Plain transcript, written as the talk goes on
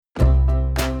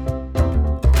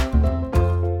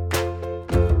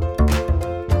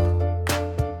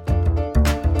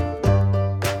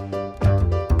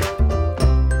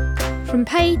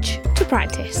Page to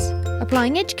Practice,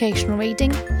 applying educational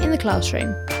reading in the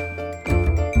classroom.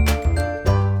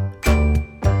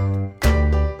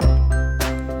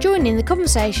 Join in the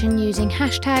conversation using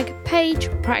hashtag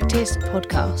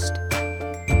 #PagePracticePodcast.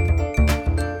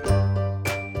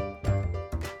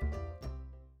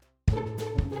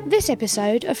 This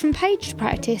episode of From Page to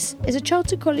Practice is a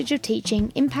Chartered College of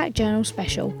Teaching Impact Journal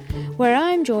special, where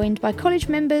I am joined by college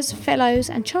members,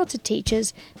 fellows and chartered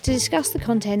teachers to discuss the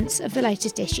contents of the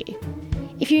latest issue.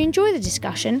 If you enjoy the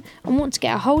discussion and want to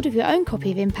get a hold of your own copy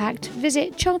of Impact,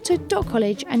 visit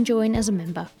chartered.college and join as a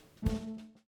member.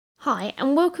 Hi,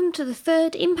 and welcome to the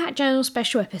third Impact Journal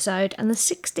special episode and the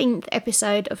 16th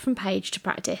episode of From Page to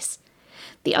Practice.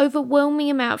 The overwhelming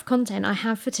amount of content I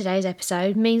have for today's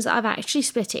episode means that I've actually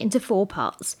split it into 4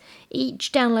 parts,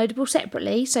 each downloadable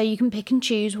separately so you can pick and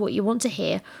choose what you want to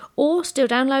hear, or still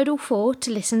download all 4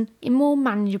 to listen in more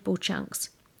manageable chunks.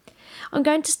 I'm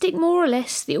going to stick more or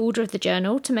less the order of the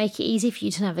journal to make it easy for you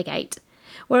to navigate.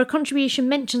 Where a contribution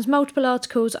mentions multiple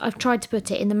articles, I've tried to put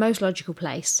it in the most logical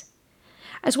place.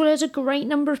 As well as a great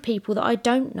number of people that I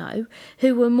don't know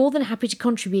who were more than happy to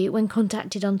contribute when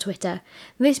contacted on Twitter.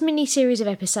 This mini-series of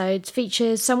episodes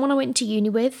features someone I went to uni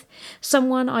with,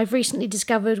 someone I've recently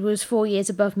discovered was 4 years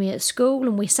above me at school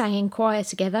and we sang in choir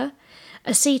together,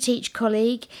 a C-Teach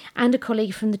colleague and a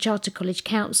colleague from the Chartered College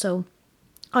Council.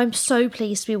 I'm so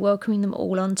pleased to be welcoming them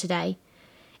all on today.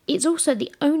 It's also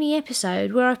the only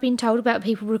episode where I've been told about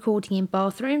people recording in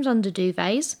bathrooms under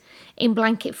duvets, in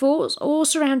blanket forts, or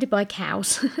surrounded by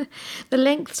cows. The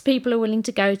lengths people are willing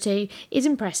to go to is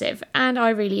impressive, and I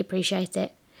really appreciate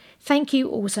it. Thank you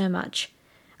all so much.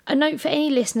 A note for any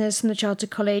listeners from the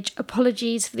Chartered College,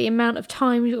 apologies for the amount of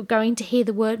time you're going to hear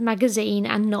the word magazine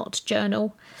and not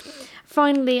journal.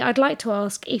 Finally, I'd like to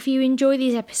ask, if you enjoy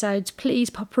these episodes, please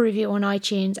pop a review on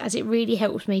iTunes as it really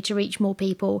helps me to reach more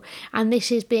people, and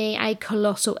this is being a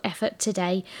colossal effort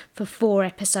today for 4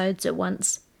 episodes at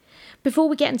once. Before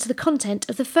we get into the content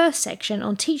of the first section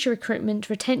on teacher recruitment,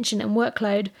 retention and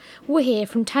workload, we'll hear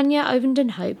from Tanya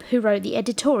Ovenden-Hope, who wrote the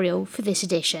editorial for this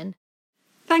edition.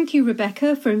 Thank you,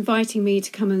 Rebecca, for inviting me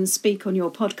to come and speak on your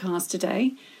podcast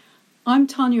today. I'm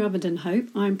Tanya Ovenden-Hope.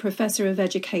 I'm Professor of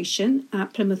Education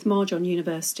at Plymouth Marjon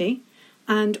University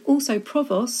and also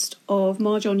Provost of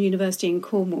Marjon University in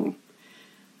Cornwall.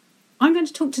 I'm going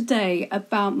to talk today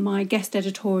about my guest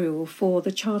editorial for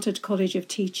the Chartered College of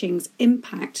Teaching's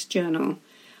Impact Journal.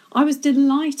 I was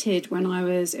delighted when I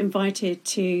was invited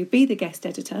to be the guest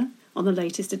editor on the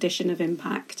latest edition of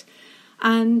Impact.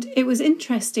 And it was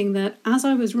interesting that as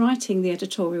I was writing the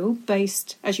editorial,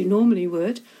 based, as you normally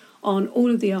would, on all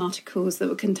of the articles that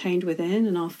were contained within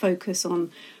and our focus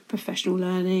on professional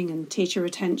learning and teacher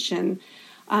retention,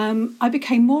 I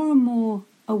became more and more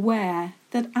aware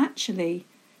that actually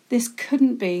this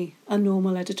couldn't be a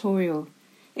normal editorial.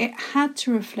 It had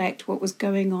to reflect what was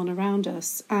going on around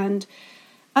us. And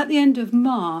at the end of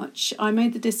March, I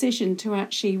made the decision to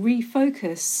actually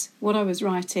refocus what I was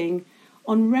writing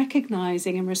on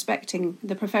recognising and respecting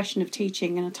the profession of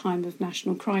teaching in a time of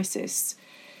national crisis.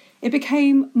 It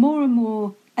became more and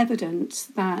more evident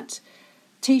that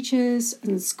teachers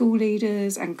and school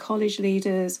leaders and college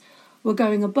leaders were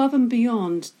going above and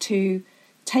beyond to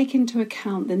take into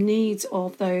account the needs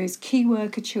of those key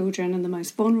worker children and the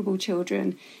most vulnerable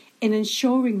children in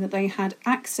ensuring that they had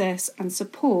access and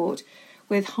support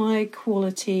with high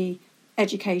quality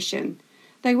education.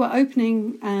 They were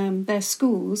opening their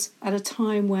schools at a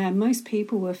time where most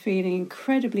people were feeling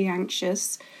incredibly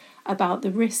anxious about the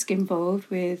risk involved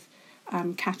with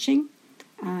catching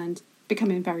and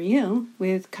becoming very ill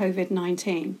with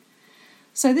COVID-19.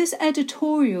 So this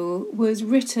editorial was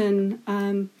written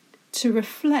to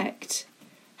reflect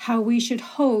how we should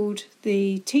hold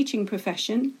the teaching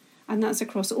profession, and that's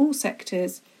across all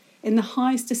sectors, in the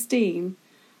highest esteem,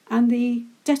 and the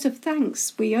debt of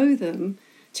thanks we owe them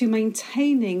to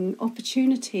maintaining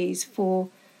opportunities for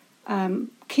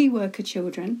key worker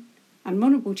children and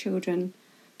vulnerable children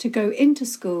to go into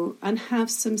school and have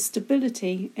some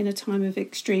stability in a time of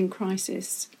extreme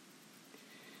crisis.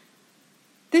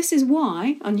 This is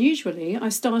why, unusually, I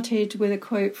started with a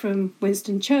quote from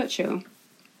Winston Churchill.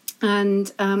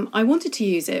 And I wanted to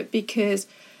use it because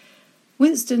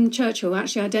Winston Churchill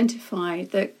actually identified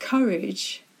that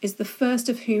courage is the first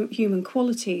of human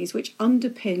qualities which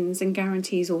underpins and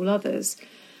guarantees all others.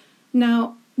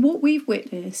 Now, what we've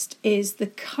witnessed is the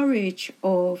courage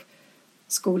of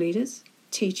school leaders,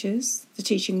 teachers, the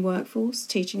teaching workforce,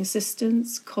 teaching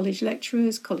assistants, college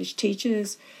lecturers, college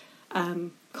teachers,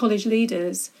 college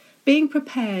leaders, being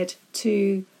prepared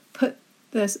to put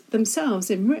themselves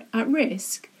at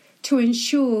risk to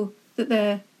ensure that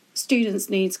their students'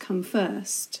 needs come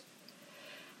first.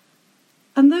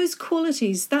 And those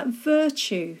qualities, that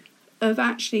virtue of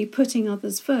actually putting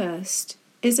others first,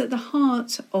 is at the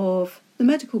heart of the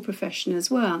medical profession as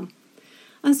well.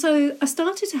 And so I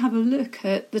started to have a look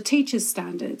at the teachers'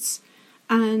 standards,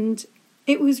 and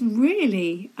it was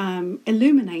really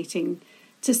illuminating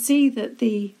to see that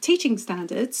the teaching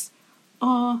standards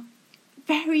are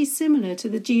very similar to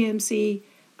the GMC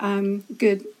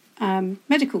Good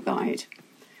Medical Guide.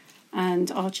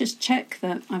 And I'll just check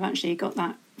that I've actually got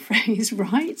that phrase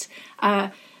right.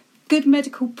 Good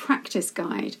Medical Practice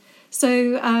Guide.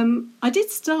 So I did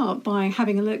start by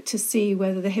having a look to see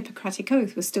whether the Hippocratic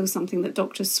Oath was still something that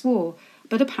doctors swore,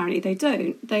 but apparently they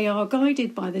don't. They are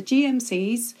guided by the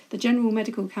GMC's, the General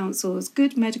Medical Council's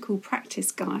Good Medical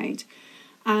Practice Guide.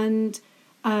 And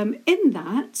in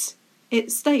that,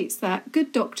 it states that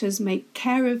good doctors make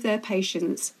care of their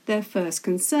patients their first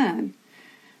concern.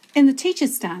 In the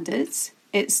teachers' standards,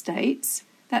 it states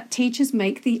that teachers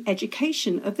make the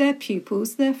education of their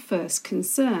pupils their first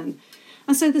concern.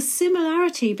 And so the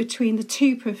similarity between the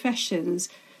two professions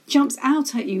jumps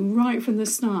out at you right from the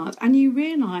start, and you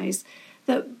realise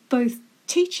that both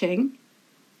teaching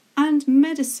and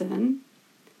medicine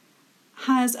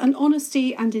has an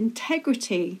honesty and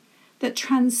integrity that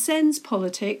transcends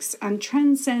politics and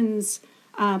transcends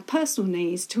personal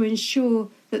needs to ensure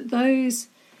that those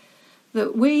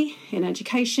that we in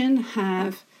education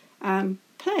have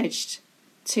pledged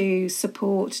to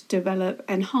support, develop,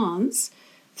 enhance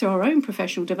through our own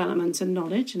professional development and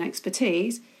knowledge and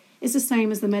expertise is the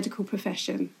same as the medical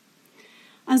profession.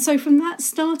 And so from that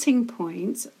starting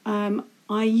point,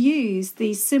 I use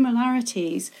these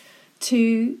similarities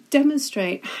to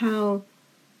demonstrate how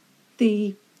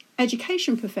the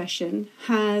education profession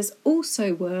has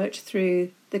also worked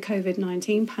through the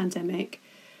COVID-19 pandemic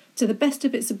to the best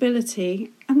of its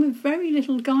ability and with very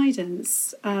little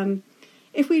guidance.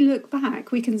 If we look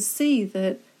back, we can see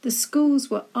that the schools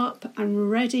were up and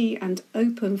ready and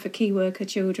open for key worker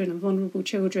children and vulnerable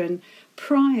children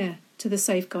prior to the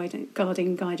safeguarding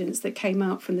guidance that came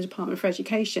out from the Department for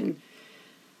Education.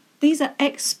 These are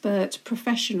expert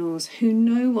professionals who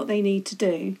know what they need to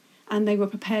do, and they were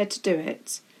prepared to do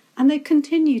it, and they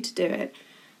continue to do it.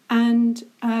 And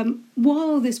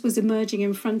while this was emerging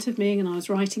in front of me and I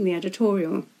was writing the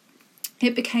editorial,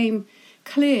 it became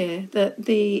clear that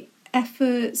the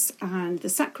efforts and the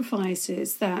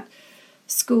sacrifices that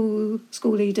school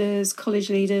leaders, college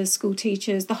leaders, school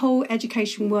teachers, the whole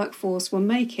education workforce were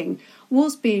making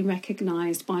was being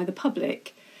recognised by the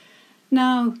public.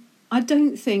 Now, I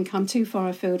don't think I'm too far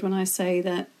afield when I say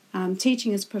that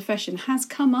teaching as a profession has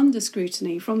come under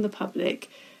scrutiny from the public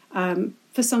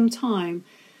for some time.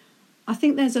 I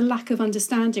think there's a lack of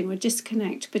understanding or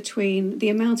disconnect between the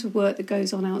amount of work that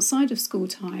goes on outside of school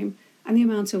time and the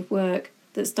amount of work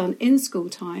that's done in school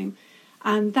time,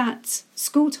 and that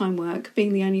school time work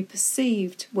being the only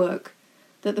perceived work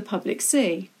that the public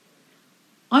see.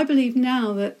 I believe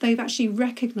now that they've actually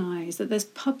recognised that there's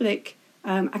public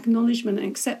acknowledgement and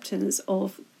acceptance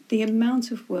of the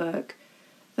amount of work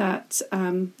that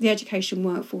the education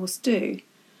workforce do.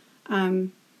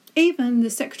 Even the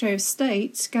Secretary of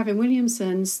State, Gavin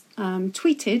Williamson,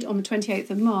 tweeted on the 28th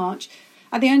of March,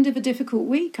 "At the end of a difficult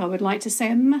week, I would like to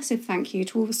say a massive thank you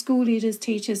to all the school leaders,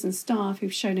 teachers and staff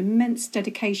who've shown immense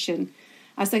dedication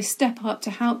as they step up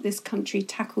to help this country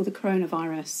tackle the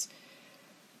coronavirus."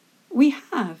 We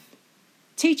have.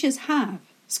 Teachers have.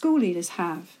 School leaders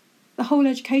have. The whole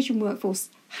education workforce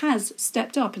has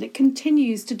stepped up, and it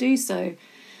continues to do so.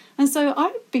 And so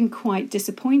I've been quite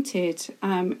disappointed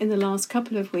in the last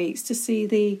couple of weeks to see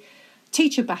the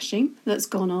teacher bashing that's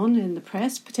gone on in the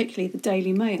press, particularly the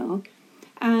Daily Mail,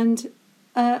 and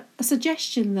a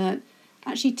suggestion that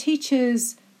actually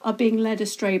teachers are being led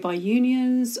astray by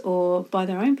unions or by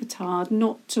their own petard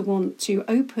not to want to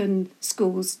open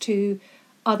schools to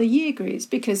other year groups,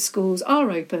 because schools are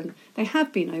open. They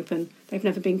have been open. They've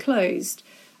never been closed.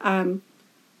 And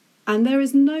there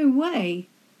is no way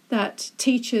that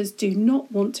teachers do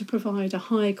not want to provide a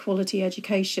high quality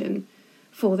education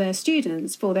for their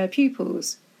students, for their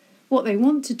pupils. What they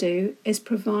want to do is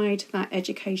provide that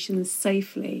education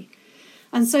safely.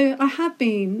 And so I have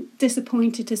been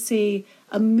disappointed to see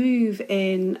a move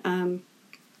in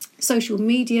social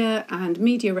media and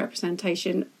media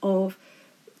representation of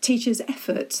teachers'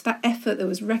 efforts, that effort that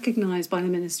was recognised by the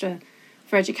Minister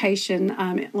for Education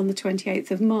on the 28th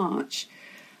of March.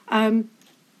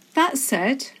 That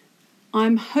said,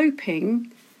 I'm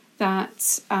hoping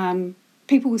that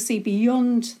people will see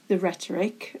beyond the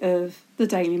rhetoric of the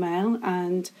Daily Mail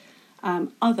and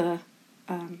other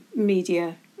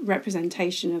media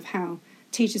representation of how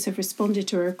teachers have responded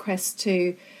to a request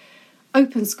to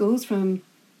open schools from,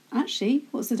 actually,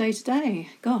 what's the day today?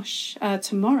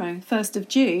 Tomorrow, 1st of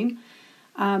June,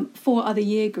 4 other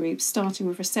year groups, starting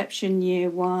with reception, year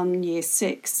 1, year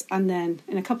 6, and then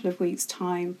in a couple of weeks'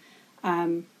 time,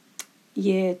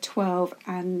 year 12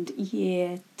 and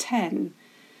year 10,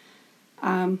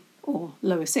 or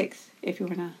lower 6th if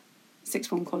you're in a sixth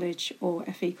form college or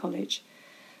FE college.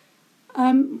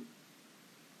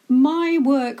 My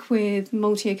work with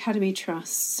multi-academy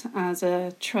trusts as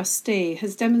a trustee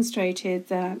has demonstrated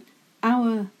that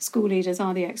our school leaders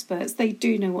are the experts. They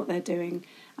do know what they're doing,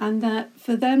 and that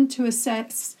for them to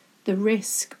assess the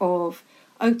risk of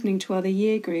opening to other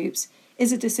year groups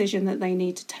is a decision that they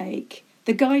need to take.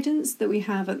 The guidance that we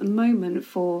have at the moment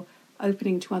for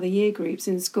opening to other year groups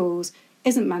in schools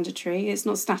isn't mandatory, it's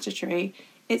not statutory,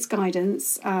 it's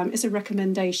guidance, it's a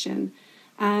recommendation.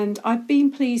 And I've been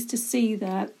pleased to see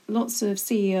that lots of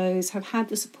CEOs have had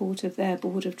the support of their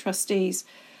board of trustees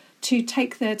to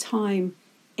take their time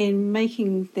in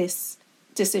making this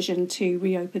decision to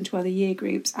reopen to other year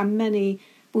groups, and many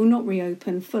will not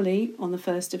reopen fully on the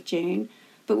 1st of June,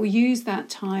 but will use that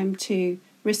time to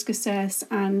risk assess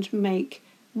and make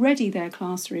ready their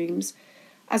classrooms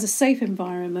as a safe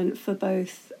environment for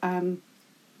both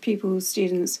pupils,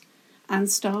 students and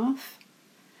staff.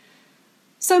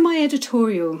 So my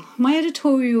editorial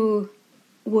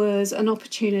was an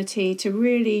opportunity to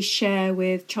really share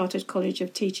with Chartered College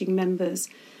of Teaching members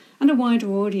and a wider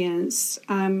audience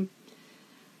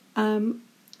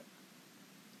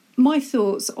my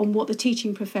thoughts on what the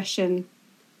teaching profession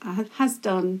has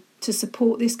done to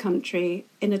support this country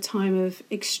in a time of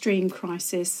extreme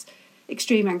crisis,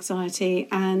 extreme anxiety,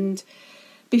 and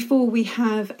before we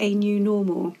have a new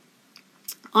normal.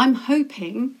 I'm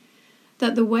hoping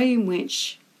that the way in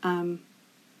which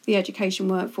the education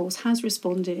workforce has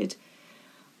responded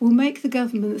will make the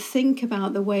government think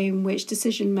about the way in which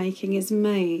decision making is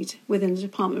made within the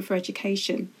Department for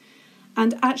Education,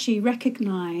 and actually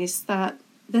recognise that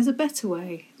there's a better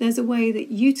way. There's a way that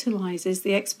utilises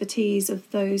the expertise of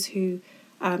those who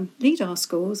lead our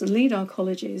schools and lead our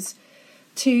colleges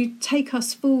to take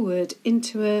us forward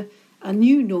into a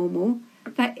new normal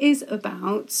that is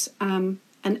about an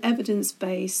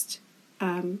evidence-based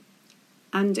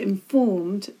and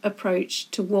informed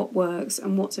approach to what works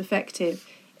and what's effective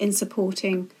in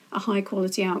supporting a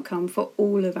high-quality outcome for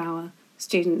all of our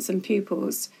students and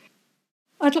pupils.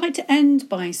 I'd like to end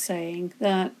by saying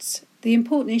that the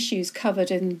important issues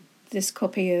covered in this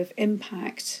copy of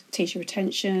Impact, teacher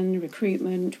retention,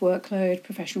 recruitment, workload,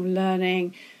 professional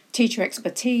learning, teacher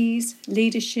expertise,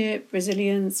 leadership,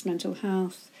 resilience, mental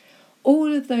health,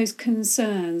 all of those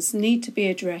concerns need to be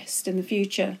addressed in the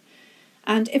future.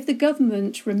 And if the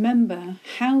government remember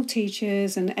how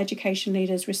teachers and education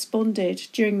leaders responded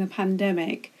during the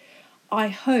pandemic, I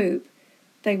hope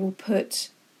they will put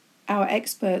our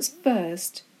experts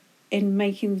first in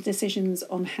making decisions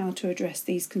on how to address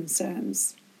these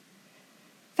concerns.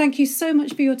 Thank you so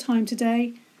much for your time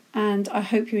today, and I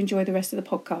hope you enjoy the rest of the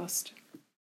podcast.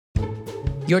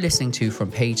 You're listening to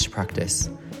From Page to Practice,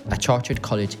 a Chartered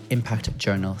College Impact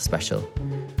Journal special.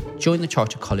 Join the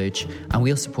Chartered College and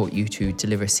we'll support you to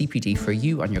deliver CPD for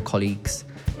you and your colleagues,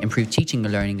 improve teaching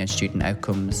and learning and student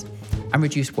outcomes, and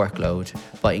reduce workload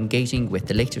by engaging with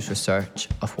the latest research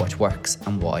of what works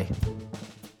and why.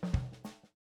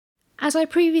 As I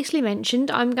previously mentioned,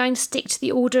 I'm going to stick to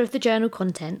the order of the journal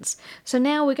contents. So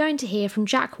now we're going to hear from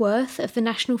Jack Worth of the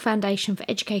National Foundation for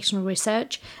Educational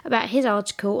Research about his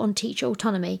article on teacher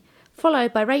autonomy,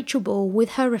 followed by Rachel Ball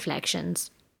with her reflections.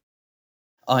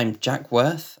 I'm Jack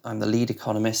Worth. I'm the lead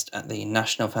economist at the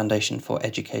National Foundation for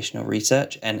Educational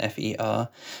Research, NFER,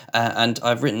 and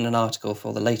I've written an article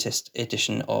for the latest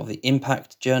edition of the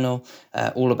Impact Journal,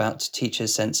 all about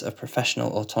teachers' sense of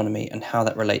professional autonomy and how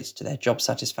that relates to their job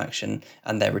satisfaction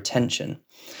and their retention.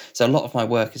 So a lot of my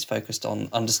work is focused on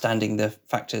understanding the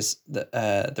factors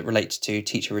that relate to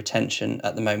teacher retention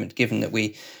at the moment, given that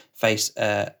we face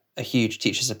a huge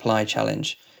teacher supply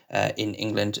challenge in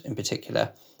England in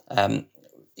particular.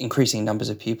 Increasing numbers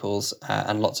of pupils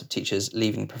and lots of teachers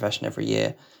leaving the profession every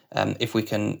year. If we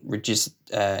can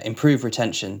improve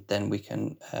retention, then we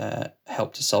can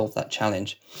help to solve that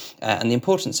challenge. And the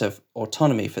importance of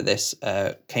autonomy for this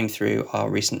came through our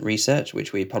recent research,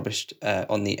 which we published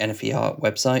on the NFER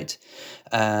website.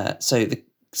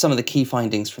 Some of the key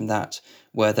findings from that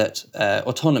were that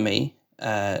autonomy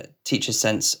teachers'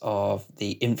 sense of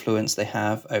the influence they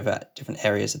have over different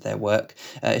areas of their work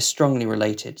is strongly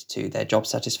related to their job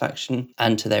satisfaction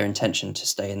and to their intention to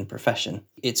stay in the profession.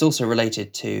 It's also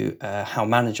related to how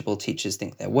manageable teachers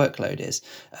think their workload is.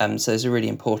 So there's a really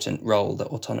important role that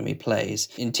autonomy plays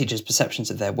in teachers'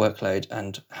 perceptions of their workload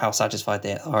and how satisfied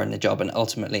they are in the job, and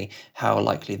ultimately how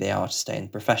likely they are to stay in the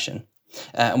profession.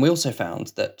 And we also found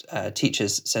that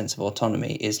teachers' sense of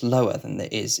autonomy is lower than there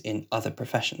is in other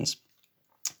professions.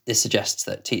 This suggests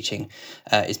that teaching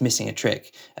is missing a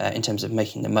trick in terms of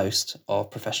making the most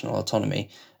of professional autonomy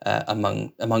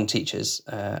among teachers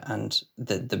and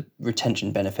the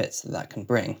retention benefits that can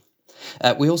bring.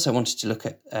 We also wanted to look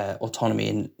at autonomy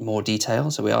in more detail,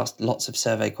 so we asked lots of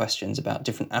survey questions about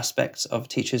different aspects of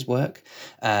teachers' work,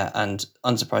 and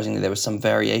unsurprisingly there was some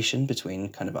variation between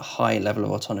kind of a high level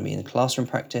of autonomy in classroom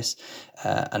practice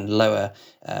and lower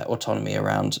autonomy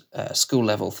around school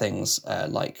level things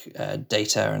like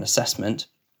data and assessment.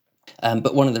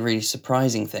 But one of the really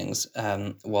surprising things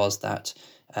was that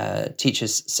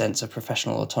teachers' sense of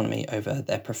professional autonomy over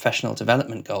their professional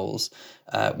development goals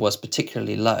was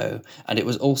particularly low, and it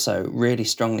was also really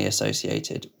strongly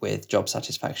associated with job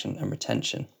satisfaction and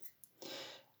retention.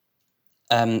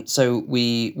 So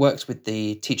we worked with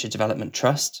the Teacher Development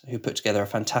Trust, who put together a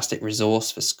fantastic resource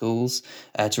for schools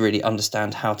to really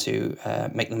understand how to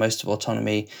make the most of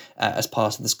autonomy as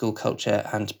part of the school culture,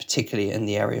 and particularly in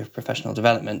the area of professional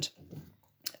development.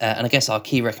 And I guess our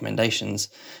key recommendations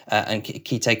and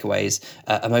key takeaways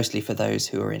are mostly for those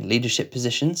who are in leadership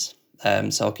positions.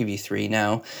 So I'll give you three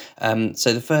now.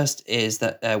 So the first is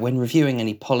that when reviewing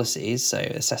any policies, so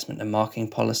assessment and marking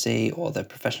policy or the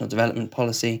professional development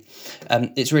policy,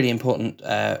 it's really important,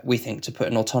 we think, to put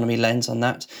an autonomy lens on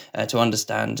that to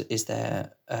understand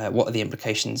what are the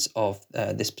implications of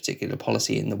this particular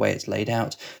policy in the way it's laid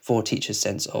out for teachers'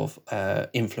 sense of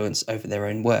influence over their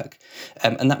own work.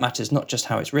 And that matters not just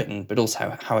how it's written, but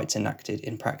also how it's enacted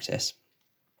in practice.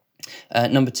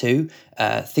 Number two,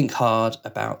 think hard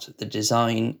about the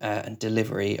design and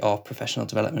delivery of professional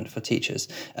development for teachers.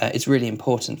 It's really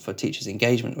important for teachers'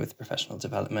 engagement with professional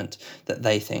development that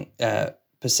they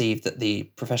perceive that the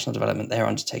professional development they're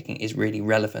undertaking is really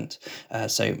relevant.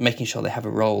 So making sure they have a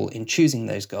role in choosing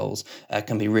those goals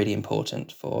can be really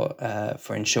important for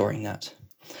ensuring that.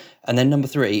 And then number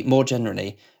three, more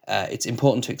generally, it's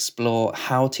important to explore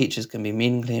how teachers can be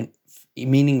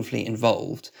meaningfully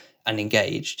involved and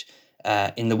engaged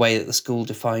in the way that the school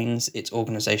defines its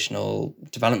organisational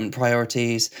development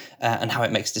priorities and how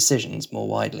it makes decisions more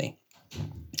widely.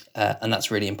 And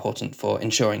that's really important for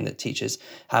ensuring that teachers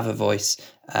have a voice,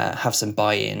 have some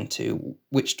buy-in to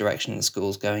which direction the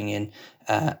school's going in,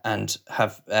 and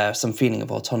have some feeling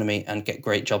of autonomy and get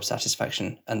great job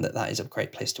satisfaction, and that is a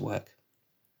great place to work.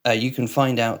 You can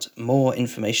find out more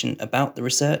information about the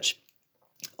research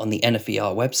on the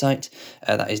NFER website.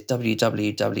 That is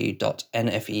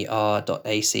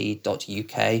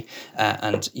www.nfer.ac.uk,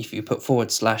 and if you put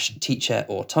 /teacher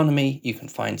autonomy, you can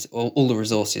find all the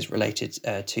resources related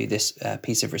to this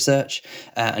piece of research,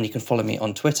 and you can follow me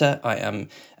on Twitter. I am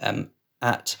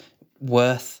at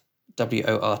Worth,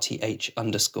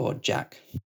 WORTH_Jack.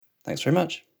 Thanks very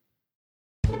much.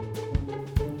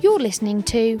 You're listening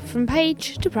to From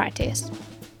Page to Practice.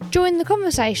 Join the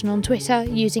conversation on Twitter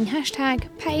using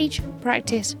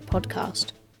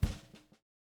 #PagePracticePodcast.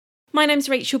 My name's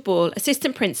Rachel Ball,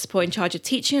 Assistant Principal in charge of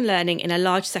teaching and learning in a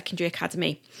large secondary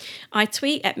academy. I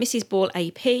tweet at Mrs Ball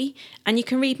AP, and you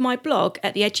can read my blog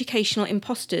at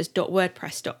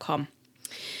theeducationalimposters.wordpress.com.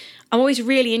 I'm always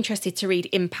really interested to read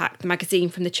Impact, the magazine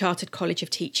from the Chartered College of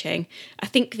Teaching. I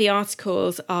think the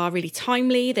articles are really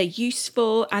timely, they're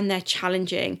useful, and they're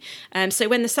challenging. So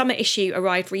when the summer issue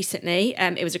arrived recently,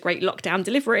 it was a great lockdown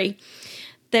delivery.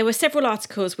 There were several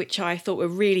articles which I thought were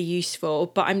really useful,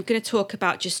 but I'm going to talk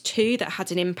about just two that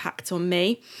had an impact on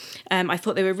me. I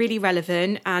thought they were really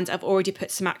relevant, and I've already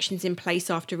put some actions in place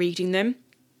after reading them.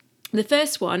 The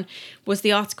first one was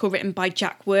the article written by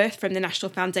Jack Worth from the National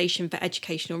Foundation for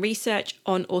Educational Research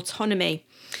on autonomy.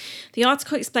 The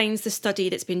article explains the study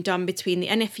that's been done between the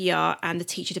NFER and the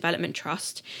Teacher Development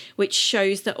Trust, which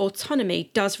shows that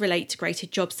autonomy does relate to greater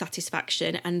job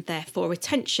satisfaction and therefore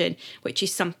retention, which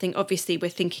is something obviously we're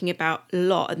thinking about a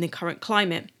lot in the current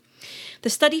climate. The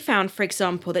study found, for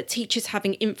example, that teachers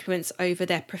having influence over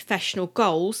their professional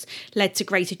goals led to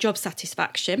greater job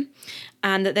satisfaction,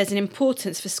 and that there's an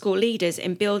importance for school leaders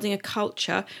in building a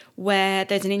culture where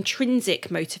there's an intrinsic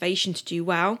motivation to do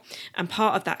well, and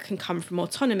part of that can come from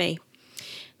autonomy.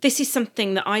 This is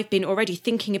something that I've been already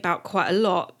thinking about quite a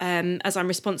lot as I'm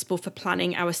responsible for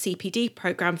planning our CPD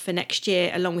programme for next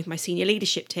year along with my senior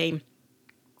leadership team.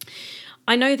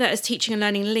 I know that as teaching and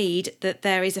learning lead, that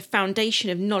there is a foundation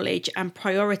of knowledge and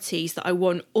priorities that I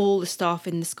want all the staff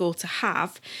in the school to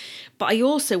have, but I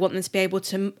also want them to be able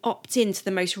to opt into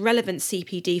the most relevant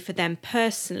CPD for them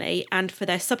personally and for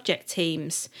their subject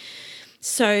teams.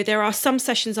 So there are some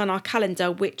sessions on our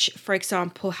calendar which, for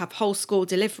example, have whole school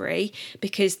delivery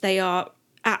because they are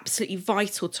absolutely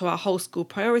vital to our whole school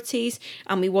priorities,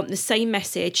 and we want the same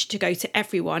message to go to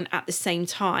everyone at the same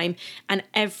time and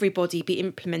everybody be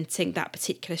implementing that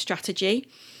particular strategy.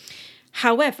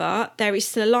 However, there is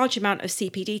still a large amount of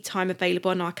CPD time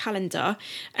available on our calendar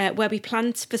where we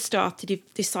plan for staff to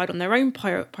decide on their own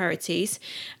priorities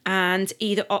and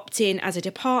either opt in as a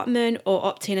department or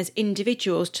opt in as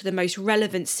individuals to the most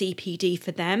relevant CPD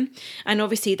for them. And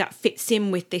obviously that fits in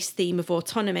with this theme of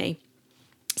autonomy.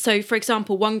 So, for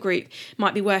example, one group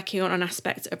might be working on an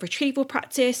aspect of retrieval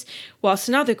practice, whilst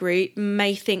another group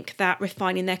may think that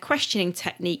refining their questioning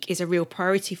technique is a real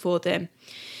priority for them.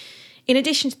 In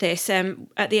addition to this,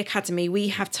 at the Academy, we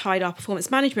have tied our performance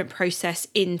management process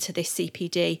into this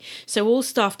CPD. So all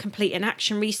staff complete an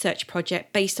action research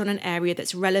project based on an area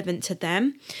that's relevant to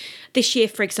them. This year,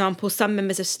 for example, some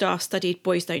members of staff studied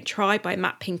Boys Don't Try by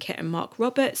Matt Pinkett and Mark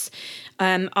Roberts,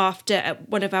 after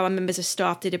one of our members of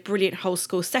staff did a brilliant whole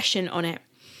school session on it.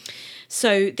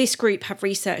 So this group have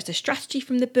researched a strategy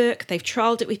from the book, they've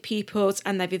trialled it with pupils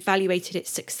and they've evaluated its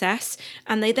success,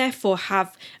 and they therefore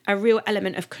have a real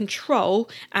element of control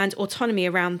and autonomy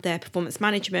around their performance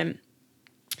management.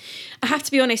 I have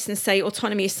to be honest and say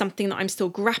autonomy is something that I'm still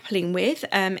grappling with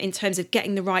in terms of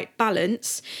getting the right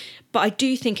balance, but I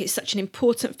do think it's such an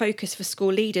important focus for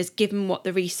school leaders given what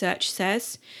the research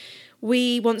says.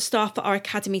 We want staff at our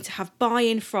academy to have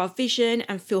buy-in for our vision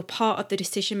and feel part of the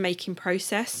decision-making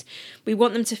process. We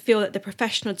want them to feel that the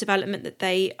professional development that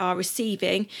they are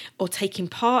receiving or taking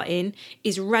part in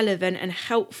is relevant and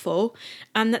helpful,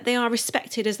 and that they are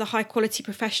respected as the high-quality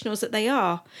professionals that they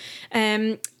are.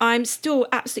 I'm still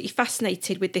absolutely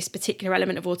fascinated with this particular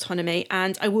element of autonomy,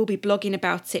 and I will be blogging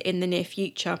about it in the near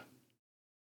future.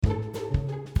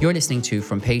 You're listening to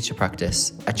From Page to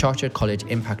Practice, a Chartered College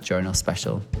Impact Journal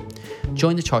special.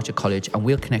 Join the Chartered College and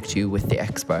we'll connect you with the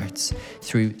experts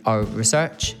through our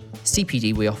research,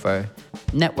 CPD we offer,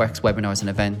 networks, webinars and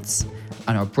events,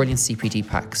 and our brilliant CPD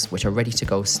packs, which are ready to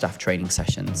go staff training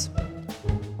sessions.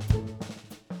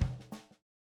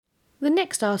 The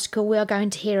next article we are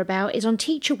going to hear about is on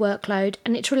teacher workload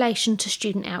and its relation to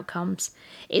student outcomes.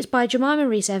 It's by Jemima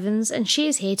Rees-Evans and she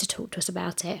is here to talk to us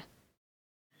about it.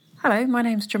 Hello, my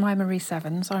name's Jemima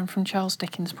Rees-Evans. I'm from Charles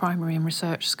Dickens Primary and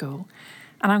Research School,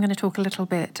 and I'm going to talk a little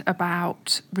bit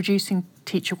about reducing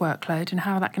teacher workload and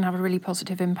how that can have a really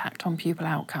positive impact on pupil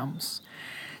outcomes.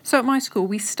 So at my school,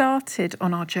 we started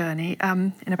on our journey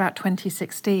in about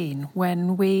 2016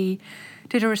 when we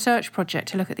did a research project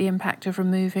to look at the impact of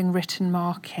removing written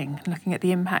marking, looking at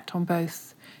the impact on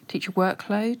both teacher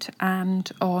workload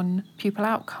and on pupil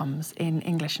outcomes in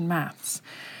English and maths.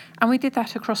 And we did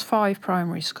that across 5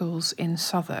 primary schools in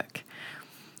Southwark.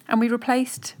 And we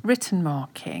replaced written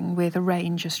marking with a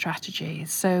range of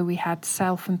strategies. So we had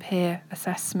self and peer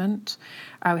assessment,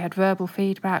 we had verbal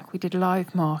feedback, we did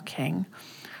live marking.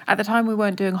 At the time we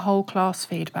weren't doing whole class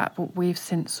feedback, but we've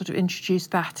since sort of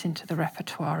introduced that into the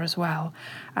repertoire as well,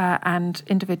 and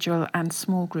individual and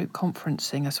small group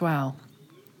conferencing as well.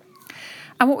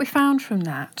 And what we found from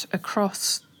that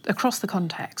across the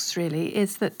context really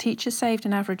is that teachers saved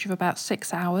an average of about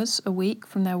 6 hours a week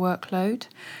from their workload,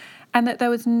 and that there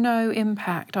was no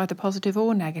impact, either positive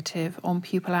or negative, on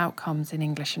pupil outcomes in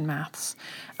English and maths.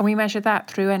 And we measured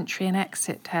that through entry and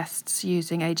exit tests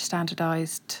using age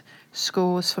standardised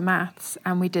scores for maths,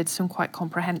 and we did some quite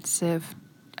comprehensive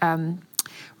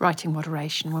writing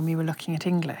moderation when we were looking at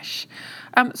English.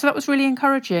 So that was really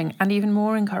encouraging, and even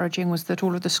more encouraging was that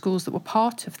all of the schools that were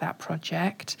part of that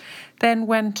project then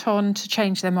went on to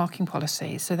change their marking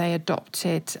policies. So they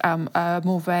adopted a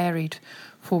more varied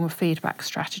form of feedback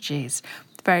strategies.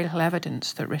 Very little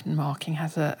evidence that written marking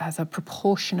has a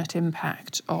proportionate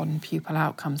impact on pupil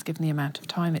outcomes given the amount of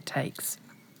time it takes.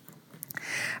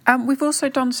 We've also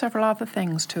done several other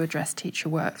things to address teacher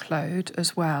workload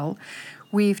as well.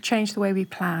 We've changed the way we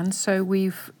plan, so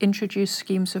we've introduced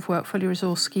schemes of work, fully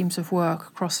resourced schemes of work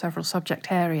across several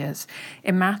subject areas.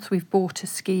 In maths, we've brought a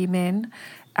scheme in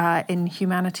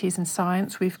humanities and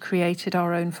science, we've created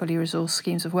our own fully resourced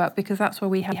schemes of work because that's where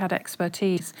we had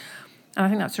expertise. And I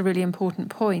think that's a really important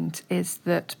point, is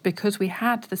that because we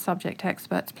had the subject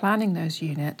experts planning those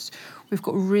units, we've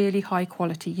got really high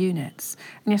quality units.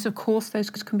 And yes, of course, those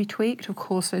can be tweaked. Of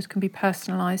course, those can be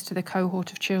personalised to the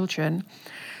cohort of children.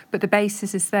 But the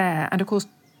basis is there. And of course,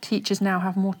 teachers now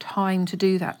have more time to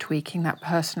do that tweaking, that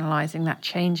personalising, that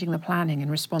changing the planning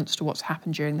in response to what's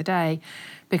happened during the day,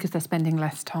 because they're spending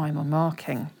less time on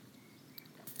marking.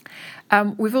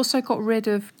 We've also got rid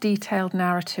of detailed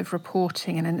narrative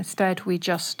reporting, and instead we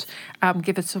just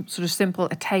give a sort of simple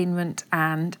attainment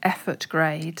and effort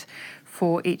grade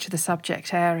for each of the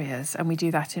subject areas, and we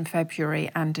do that in February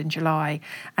and in July,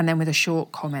 and then with a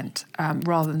short comment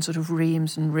rather than sort of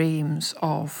reams and reams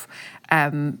of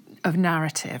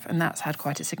narrative, and that's had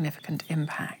quite a significant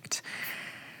impact.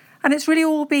 And it's really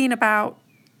all been about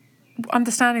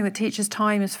understanding that teachers'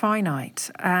 time is finite,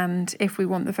 and if we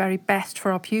want the very best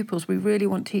for our pupils, we really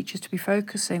want teachers to be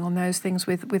focusing on those things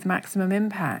with maximum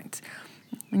impact.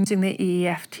 Using the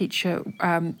EEF teacher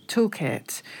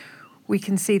toolkit, we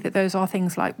can see that those are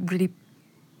things like really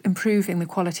improving the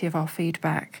quality of our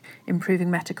feedback, improving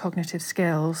metacognitive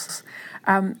skills,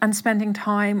 and spending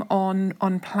time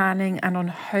on planning and on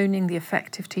honing the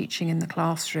effective teaching in the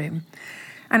classroom.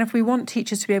 And if we want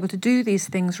teachers to be able to do these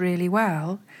things really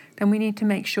well, then we need to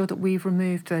make sure that we've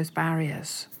removed those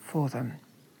barriers for them.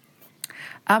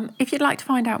 If you'd like to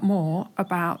find out more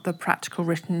about the practical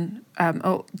written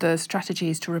or the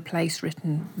strategies to replace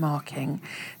written marking,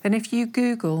 then if you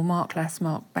Google Mark Less,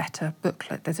 Mark Better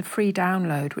booklet, there's a free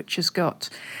download which has got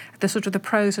the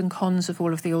pros and cons of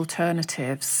all of the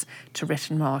alternatives to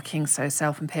written marking, so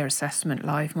self and peer assessment,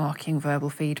 live marking, verbal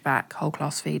feedback, whole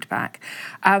class feedback,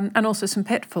 and also some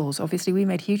pitfalls. Obviously, we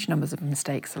made huge numbers of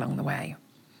mistakes along the way.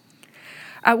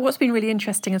 What's been really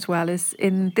interesting as well is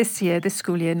in this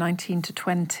school year, 19 to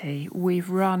 20, we've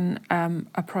run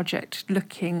a project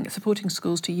supporting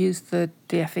schools to use the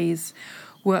DFE's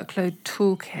workload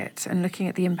toolkit and looking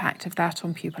at the impact of that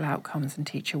on pupil outcomes and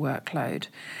teacher workload.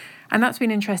 And that's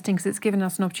been interesting because it's given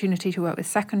us an opportunity to work with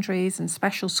secondaries and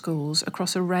special schools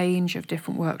across a range of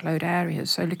different workload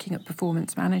areas. So looking at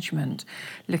performance management,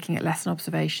 looking at lesson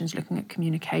observations, looking at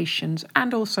communications,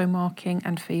 and also marking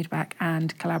and feedback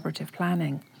and collaborative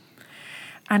planning.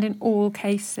 And in all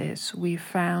cases, we've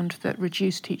found that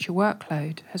reduced teacher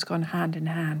workload has gone hand in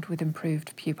hand with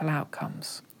improved pupil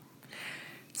outcomes.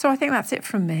 So I think that's it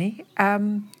from me.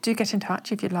 Do get in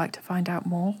touch if you'd like to find out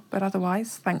more. But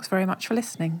otherwise, thanks very much for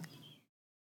listening.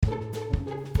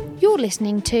 You're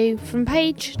listening to From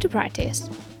Page to Practice.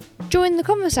 Join the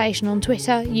conversation on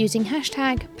Twitter using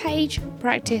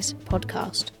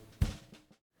 #PagePracticePodcast.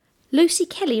 Lucy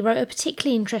Kelly wrote a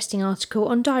particularly interesting article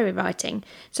on diary writing,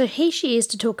 so here she is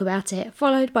to talk about it,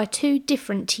 followed by 2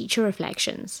 different teacher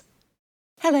reflections.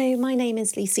 Hello, my name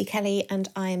is Lucy Kelly and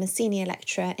I am a senior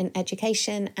lecturer in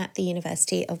education at the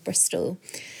University of Bristol.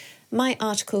 My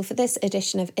article for this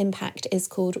edition of Impact is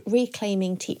called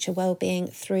Reclaiming Teacher Wellbeing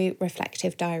Through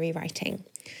Reflective Diary Writing.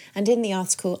 And in the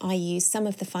article, I use some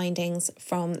of the findings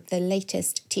from the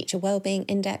latest Teacher Wellbeing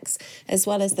Index, as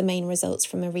well as the main results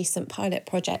from a recent pilot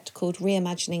project called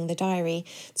Reimagining the Diary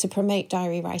to promote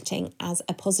diary writing as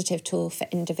a positive tool for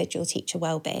individual teacher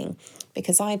wellbeing.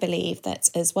 Because I believe that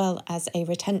as well as a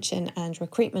retention and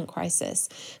recruitment crisis,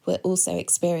 we're also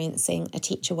experiencing a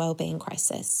teacher wellbeing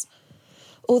crisis.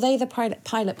 Although the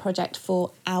pilot project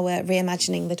for our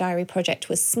Reimagining the Diary project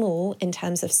was small in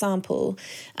terms of sample,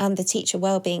 and the Teacher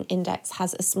Wellbeing Index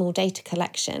has a small data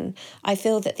collection, I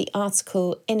feel that the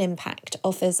article in Impact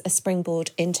offers a springboard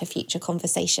into future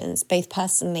conversations, both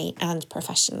personally and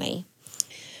professionally.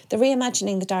 The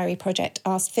Reimagining the Diary project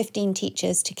asked 15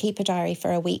 teachers to keep a diary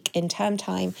for a week in term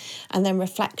time and then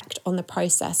reflect on the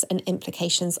process and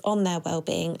implications on their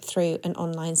wellbeing through an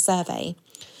online survey.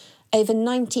 Over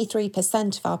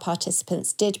 93% of our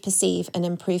participants did perceive an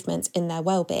improvement in their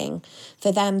wellbeing.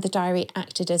 For them, the diary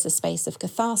acted as a space of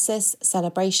catharsis,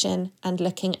 celebration, and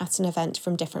looking at an event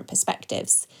from different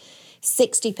perspectives.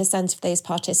 60% of those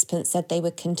participants said they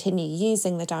would continue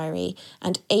using the diary,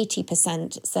 and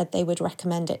 80% said they would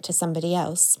recommend it to somebody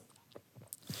else.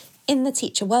 In the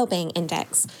Teacher Wellbeing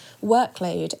Index,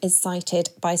 workload is cited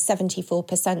by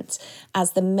 74%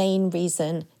 as the main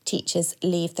reason teachers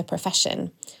leave the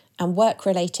profession, and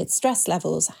work-related stress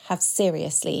levels have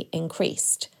seriously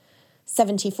increased.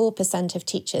 74% of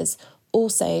teachers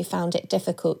also found it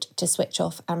difficult to switch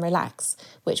off and relax,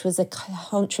 which was a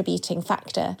contributing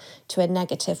factor to a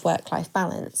negative work-life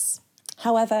balance.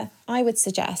 However, I would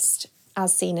suggest,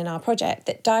 as seen in our project,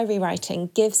 that diary writing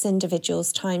gives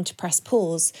individuals time to press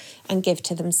pause and give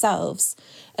to themselves.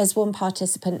 As one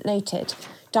participant noted,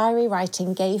 diary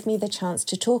writing gave me the chance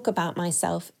to talk about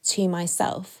myself to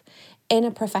myself. In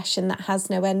a profession that has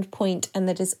no end point and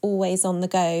that is always on the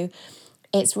go,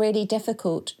 it's really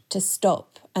difficult to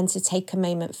stop and to take a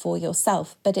moment for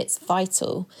yourself, but it's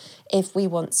vital if we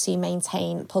want to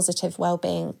maintain positive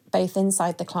well-being both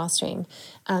inside the classroom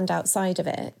and outside of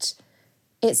it.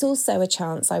 It's also a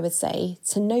chance, I would say,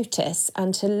 to notice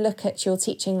and to look at your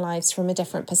teaching lives from a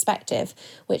different perspective,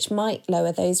 which might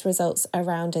lower those results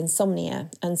around insomnia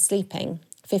and sleeping.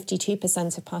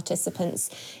 52% of participants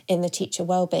in the Teacher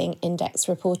Wellbeing Index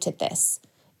reported this,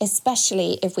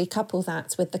 especially if we couple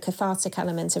that with the cathartic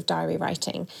element of diary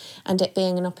writing and it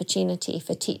being an opportunity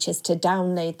for teachers to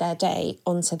download their day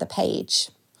onto the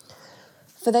page.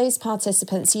 For those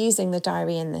participants using the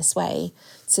diary in this way,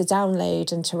 to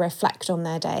download and to reflect on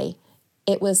their day,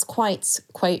 it was quite,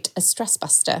 quote, a stress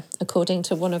buster, according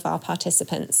to one of our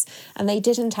participants, and they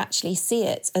didn't actually see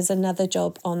it as another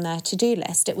job on their to-do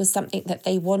list. It was something that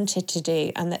they wanted to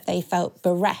do and that they felt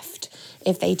bereft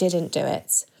if they didn't do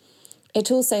it.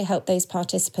 It also helped those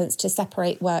participants to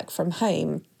separate work from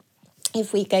home.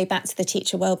 If we go back to the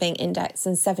Teacher Wellbeing Index,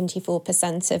 and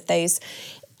 74% of those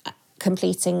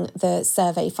completing the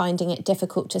survey finding it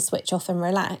difficult to switch off and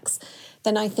relax,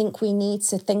 then I think we need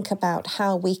to think about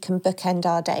how we can bookend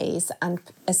our days and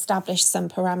establish some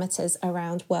parameters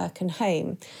around work and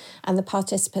home. And the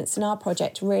participants in our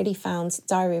project really found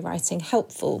diary writing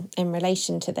helpful in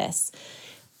relation to this.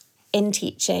 In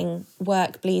teaching,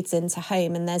 work bleeds into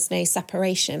home and there's no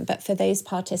separation. But for those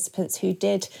participants who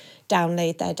did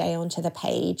download their day onto the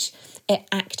page, it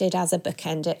acted as a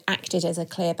bookend, it acted as a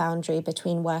clear boundary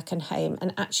between work and home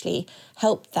and actually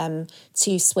helped them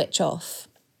to switch off.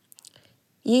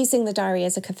 Using the diary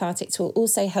as a cathartic tool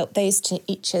also helped those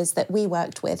teachers that we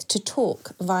worked with to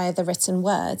talk via the written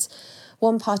word.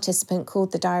 One participant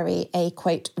called the diary a,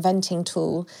 quote, venting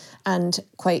tool and,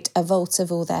 quote, a vault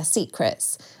of all their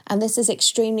secrets. And this is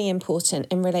extremely important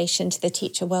in relation to the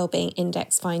Teacher Wellbeing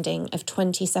Index finding of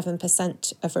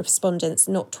 27% of respondents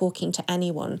not talking to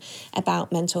anyone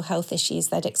about mental health issues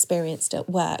they'd experienced at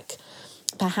work.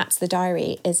 Perhaps the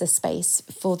diary is a space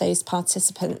for those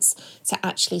participants to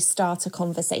actually start a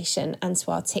conversation and to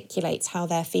articulate how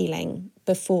they're feeling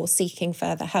before seeking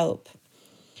further help.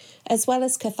 As well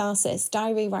as catharsis,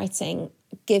 diary writing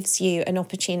gives you an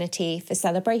opportunity for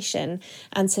celebration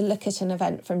and to look at an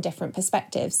event from different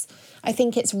perspectives. I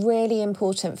think it's really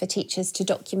important for teachers to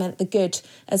document the good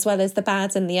as well as the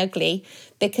bad and the ugly,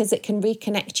 because it can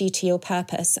reconnect you to your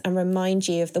purpose and remind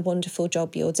you of the wonderful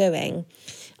job you're doing.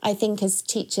 I think as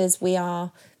teachers, we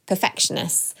are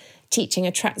perfectionists. Teaching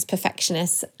attracts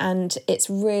perfectionists, and it's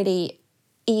really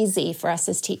easy for us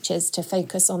as teachers to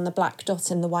focus on the black dot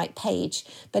in the white page,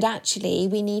 but actually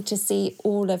we need to see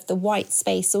all of the white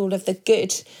space, all of the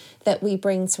good that we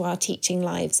bring to our teaching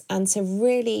lives, and to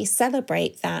really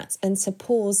celebrate that and to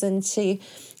pause and to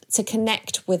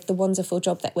connect with the wonderful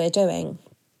job that we're doing.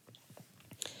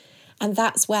 And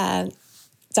that's where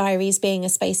diaries being a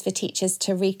space for teachers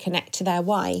to reconnect to their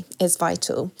why is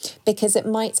vital, because it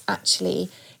might actually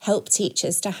help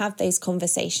teachers to have those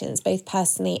conversations, both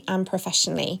personally and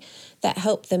professionally, that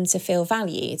help them to feel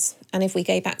valued. And if we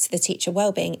go back to the Teacher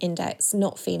Wellbeing Index,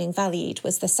 not feeling valued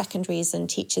was the second reason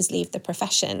teachers leave the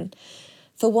profession.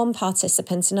 For one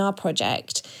participant in our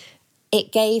project,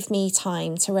 it gave me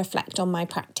time to reflect on my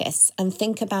practice and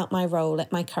think about my role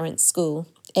at my current school.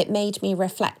 It made me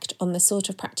reflect on the sort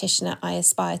of practitioner I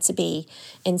aspire to be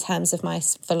in terms of my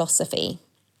philosophy.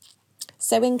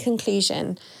 So in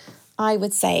conclusion, I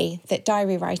would say that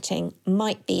diary writing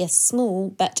might be a small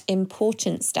but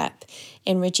important step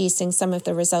in reducing some of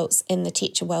the results in the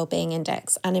Teacher Wellbeing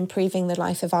Index and improving the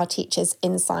life of our teachers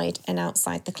inside and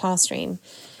outside the classroom,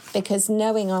 because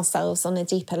knowing ourselves on a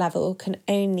deeper level can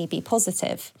only be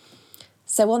positive.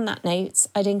 So on that note,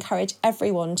 I'd encourage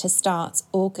everyone to start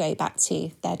or go back to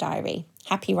their diary.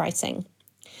 Happy writing.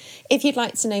 If you'd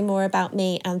like to know more about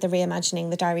me and the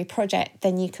Reimagining the Diary project,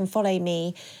 then you can follow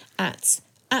me at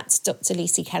Dr.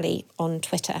 Lucy Kelly on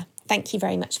Twitter. Thank you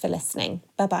very much for listening.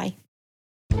 Bye-bye.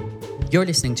 You're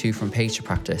listening to From Page to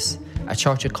Practice, a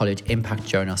Chartered College Impact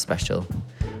Journal special.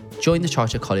 Join the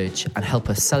Chartered College and help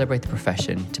us celebrate the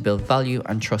profession to build value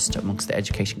and trust amongst the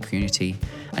education community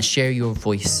and share your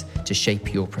voice to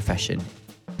shape your profession.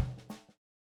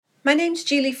 My name's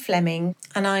Julie Fleming,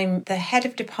 and I'm the Head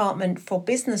of Department for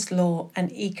Business Law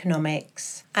and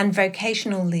Economics and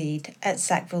Vocational Lead at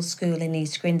Sackville School in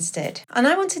East Grinstead. And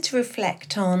I wanted to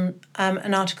reflect on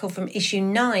an article from issue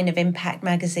 9 of Impact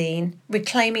magazine,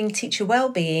 Reclaiming Teacher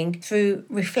Wellbeing Through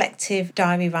Reflective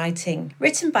Diary Writing,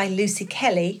 written by Lucy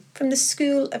Kelly from the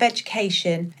School of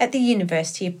Education at the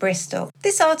University of Bristol.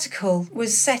 This article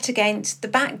was set against the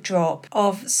backdrop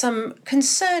of some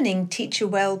concerning teacher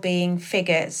wellbeing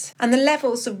figures and the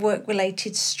levels of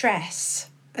work-related stress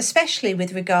especially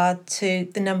with regard to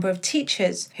the number of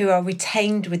teachers who are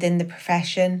retained within the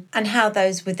profession and how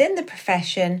those within the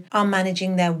profession are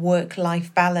managing their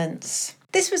work-life balance.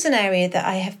 This was an area that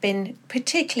I have been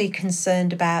particularly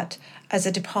concerned about as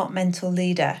a departmental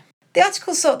leader. The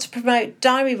article sought to promote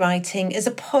diary writing as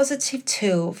a positive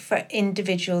tool for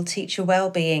individual teacher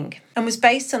well-being and was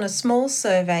based on a small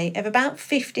survey of about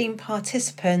 15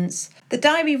 participants. The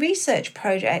diary research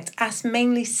project asked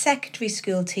mainly secondary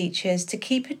school teachers to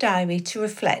keep a diary to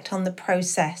reflect on the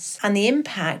process and the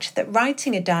impact that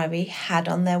writing a diary had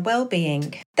on their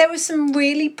well-being. There were some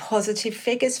really positive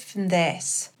figures from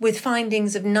this, with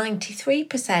findings of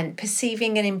 93%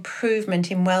 perceiving an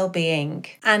improvement in well-being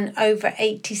and over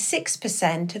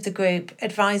 86% of the group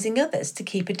advising others to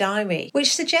keep a diary,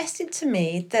 which suggested to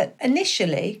me that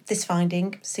initially this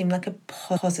finding seemed like a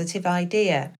positive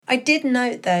idea. I did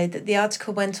note, though, that the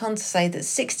article went on to say that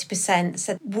 60%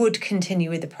 said would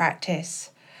continue with the practice,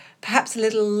 perhaps a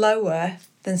little lower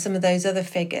than some of those other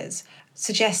figures,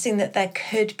 suggesting that there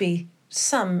could be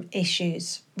some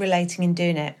issues relating in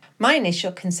doing it. My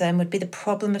initial concern would be the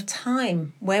problem of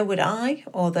time. Where would I,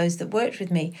 or those that worked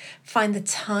with me, find the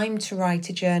time to write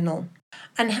a journal?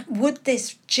 And would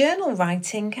this journal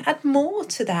writing add more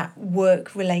to that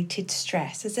work-related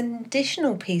stress as an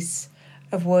additional piece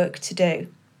of work to do?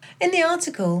 In the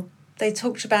article, they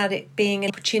talked about it being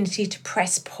an opportunity to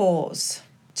press pause,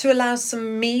 to allow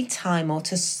some me time or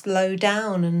to slow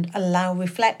down and allow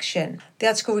reflection. The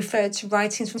article referred to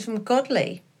writings from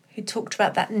Godley, who talked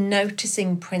about that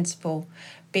noticing principle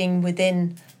being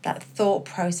within that thought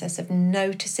process of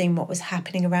noticing what was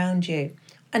happening around you,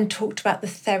 and talked about the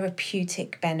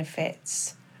therapeutic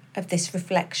benefits of this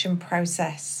reflection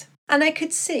process. And I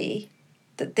could see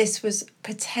that this was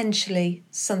potentially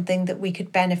something that we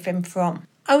could benefit from.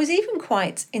 I was even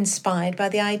quite inspired by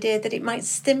the idea that it might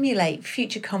stimulate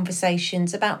future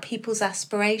conversations about people's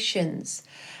aspirations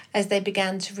as they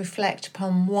began to reflect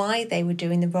upon why they were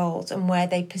doing the roles and where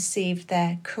they perceived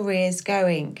their careers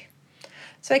going.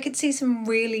 So I could see some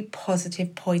really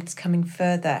positive points coming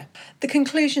further. The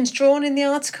conclusions drawn in the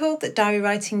article that diary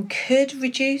writing could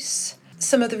reduce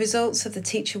some of the results of the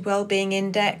Teacher Wellbeing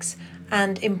Index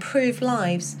and improve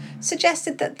lives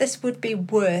suggested that this would be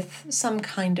worth some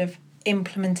kind of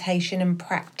implementation and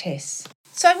practice.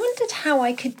 So I wondered how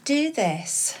I could do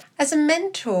this. As a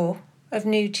mentor of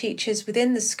new teachers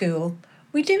within the school,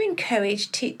 we do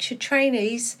encourage teacher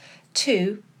trainees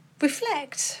to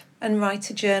reflect and write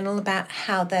a journal about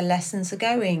how their lessons are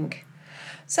going.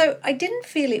 So I didn't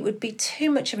feel it would be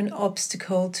too much of an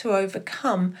obstacle to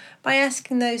overcome by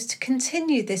asking those to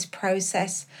continue this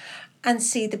process and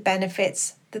see the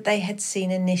benefits that they had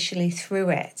seen initially through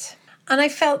it. And I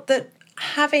felt that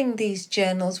having these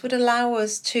journals would allow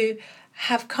us to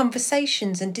have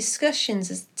conversations and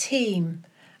discussions as a team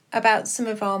about some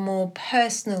of our more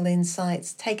personal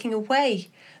insights, taking away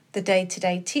the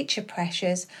day-to-day teacher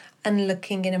pressures and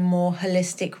looking in a more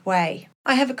holistic way.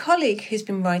 I have a colleague who's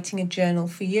been writing a journal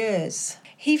for years.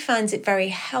 He finds it very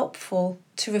helpful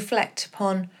to reflect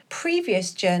upon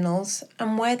previous journals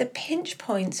and where the pinch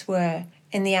points were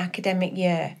in the academic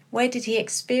year. Where did he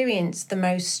experience the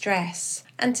most stress?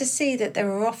 And to see that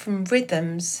there are often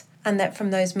rhythms, and that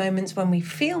from those moments when we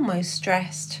feel most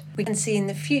stressed, we can see in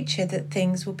the future that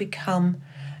things will become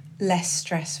less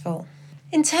stressful.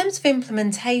 In terms of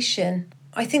implementation,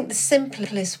 I think the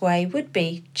simplest way would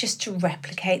be just to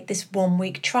replicate this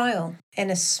 1-week trial in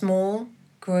a small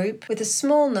group with a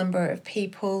small number of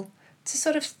people to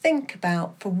sort of think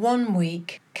about for 1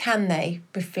 week, can they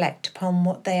reflect upon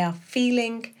what they are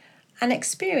feeling and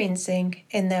experiencing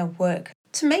in their work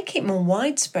to make it more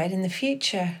widespread in the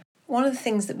future. One of the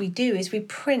things that we do is we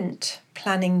print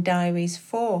planning diaries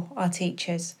for our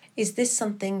teachers. Is this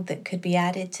something that could be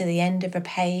added to the end of a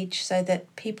page so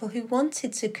that people who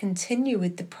wanted to continue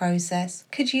with the process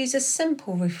could use a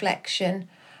simple reflection,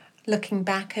 looking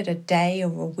back at a day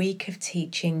or a week of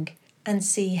teaching and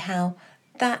see how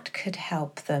that could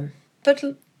help them? But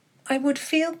I would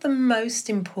feel the most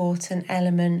important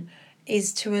element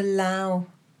is to allow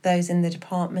those in the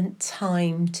department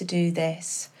time to do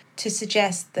this, to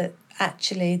suggest that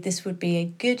actually this would be a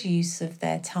good use of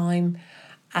their time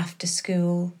after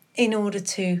school in order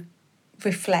to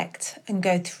reflect and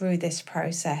go through this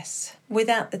process.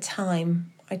 Without the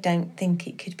time, I don't think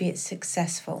it could be as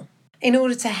successful. In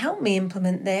order to help me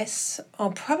implement this,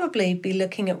 I'll probably be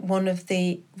looking at one of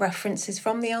the references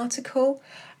from the article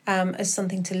as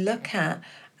something to look at,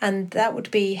 and that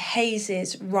would be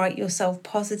Hayes's Write Yourself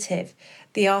Positive,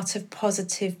 The Art of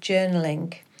Positive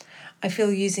Journaling. I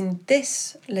feel using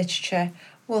this literature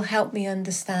will help me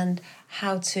understand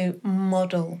how to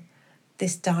model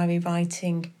this diary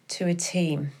writing to a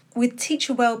team. With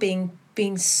teacher wellbeing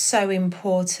being so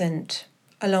important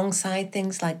alongside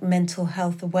things like mental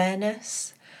health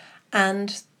awareness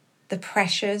and the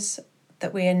pressures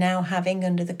that we are now having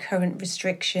under the current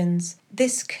restrictions,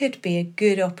 this could be a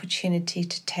good opportunity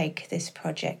to take this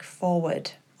project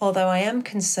forward. Although I am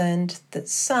concerned that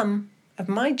some of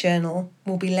my journal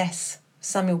will be less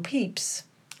Samuel Pepys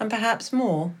and perhaps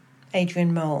more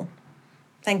Adrian Mole.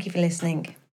 Thank you for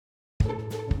listening.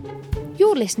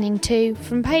 You're listening to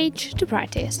From Page to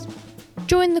Practice.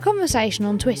 Join the conversation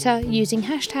on Twitter using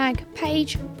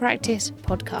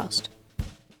 #PagePracticePodcast.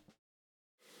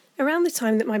 Around the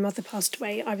time that my mother passed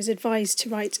away, I was advised to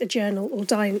write a journal or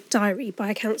diary by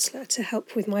a counsellor to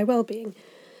help with my well-being.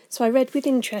 So I read with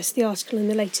interest the article in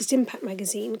the latest Impact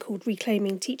magazine called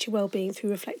Reclaiming Teacher Wellbeing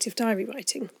Through Reflective Diary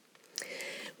Writing.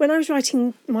 When I was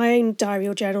writing my own diary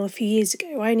or journal a few years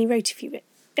ago, I only wrote a few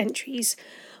entries.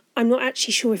 I'm not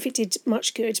actually sure if it did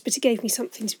much good, but it gave me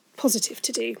something positive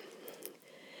to do.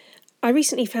 I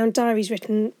recently found diaries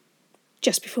written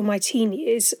just before my teen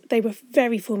years. They were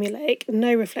very formulaic,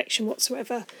 no reflection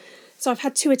whatsoever. So I've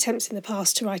had 2 attempts in the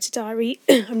past to write a diary.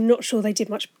 I'm not sure they did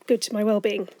much good to my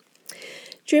well-being.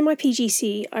 During my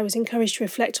PGC, I was encouraged to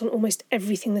reflect on almost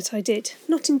everything that I did,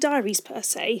 not in diaries per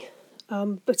se,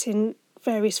 but in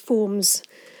various forms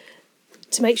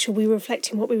to make sure we were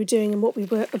reflecting what we were doing and what we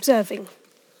were observing.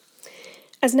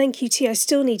 As an NQT, I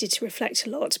still needed to reflect a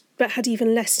lot, but had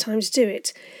even less time to do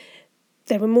it.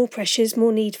 There were more pressures,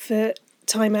 more need for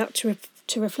time out to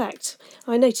reflect.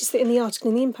 I noticed that in the article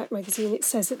in the Impact magazine it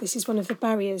says that this is one of the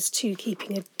barriers to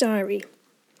keeping a diary.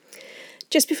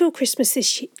 Just before Christmas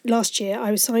last year, I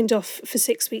was signed off for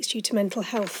 6 weeks due to mental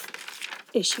health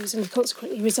issues and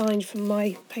consequently resigned from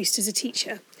my post as a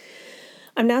teacher.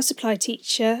 I'm now a supply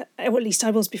teacher, or at least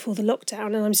I was before the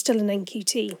lockdown, and I'm still an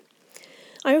NQT.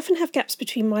 I often have gaps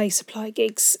between my supply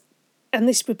gigs, and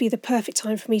this would be the perfect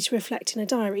time for me to reflect in a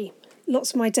diary.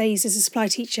 Lots of my days as a supply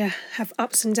teacher have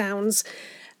ups and downs,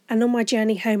 and on my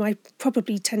journey home I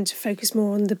probably tend to focus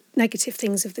more on the negative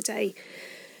things of the day.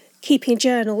 Keeping a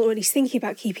journal, or at least thinking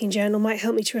about keeping a journal, might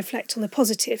help me to reflect on the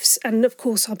positives, and of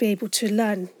course I'll be able to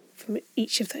learn from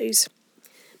each of those.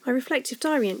 My reflective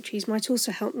diary entries might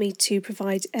also help me to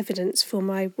provide evidence for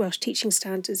my Welsh teaching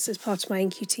standards as part of my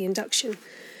NQT induction.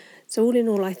 So all in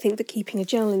all, I think that keeping a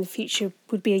journal in the future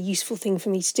would be a useful thing for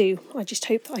me to do. I just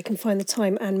hope that I can find the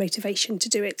time and motivation to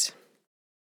do it.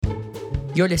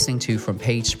 You're listening to From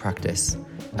Page to Practice,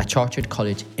 a Chartered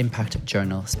College Impact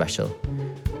Journal special.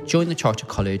 Join the Chartered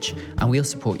College and we'll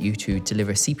support you to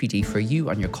deliver CPD for you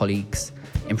and your colleagues,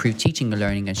 improve teaching and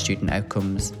learning and student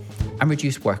outcomes, and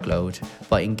reduce workload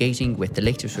by engaging with the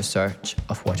latest research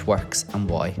of what works and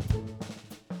why.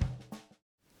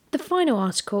 The final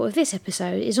article of this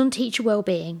episode is on teacher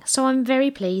wellbeing, so I'm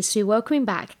very pleased to be welcoming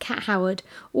back Kat Howard,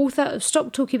 author of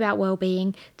Stop Talking About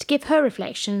Wellbeing, to give her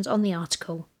reflections on the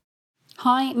article.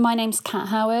 Hi, my name's Kat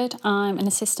Howard. I'm an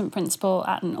assistant principal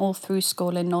at an all-through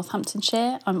school in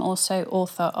Northamptonshire. I'm also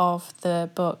author of the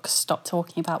book Stop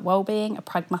Talking About Wellbeing, a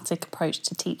pragmatic approach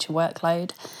to teacher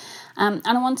workload. And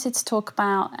I wanted to talk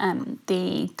about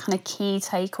the kind of key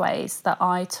takeaways that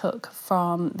I took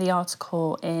from the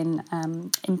article in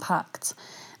Impact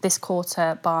this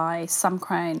quarter by Sam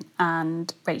Crone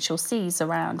and Rachel Sees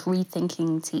around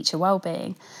rethinking teacher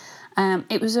wellbeing.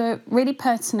 It was a really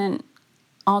pertinent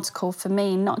article for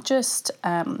me, not just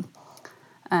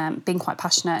being quite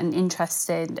passionate and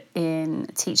interested in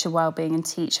teacher wellbeing and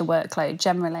teacher workload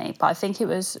generally, but I think it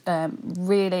was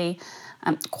really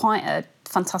quite a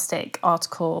fantastic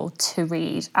article to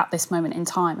read at this moment in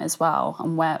time as well,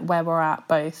 and where we're at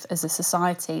both as a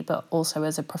society but also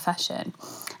as a profession,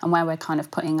 and where we're kind of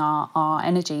putting our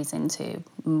energies into,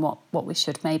 and what we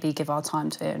should maybe give our time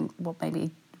to and what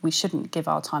maybe we shouldn't give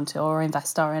our time to or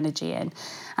invest our energy in,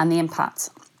 and the impact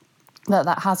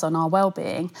that has on our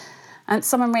well-being. And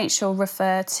Sam and Rachel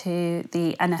refer to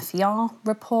the NFER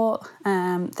report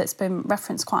that's been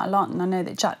referenced quite a lot, and I know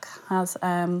that Jack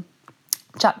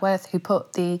Worth, who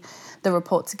put the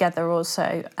report together,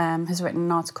 also has written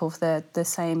an article for the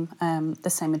same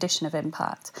edition of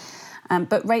Impact.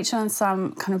 But Rachel and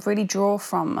Sam kind of really draw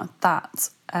from that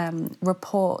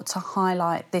report to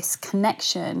highlight this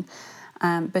connection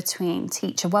between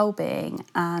teacher wellbeing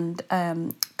and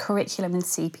curriculum and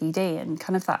CPD, and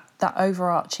kind of that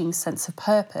overarching sense of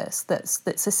purpose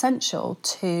that's essential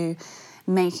to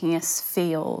making us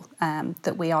feel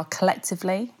that we are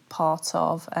collectively part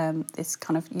of this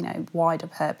kind of, wider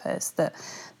purpose, that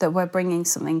we're bringing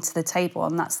something to the table,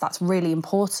 and that's really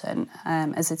important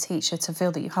as a teacher, to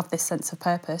feel that you have this sense of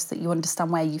purpose, that you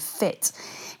understand where you fit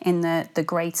in the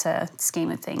greater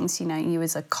scheme of things, you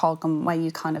as a cog, and where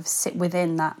you kind of sit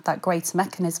within that greater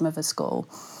mechanism of a school.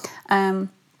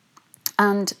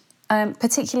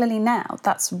 Particularly now,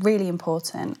 that's really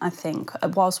important, I think,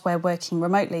 whilst we're working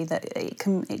remotely, that it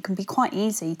can be quite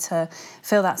easy to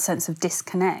feel that sense of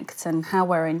disconnect, and how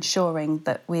we're ensuring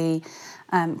that we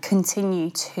continue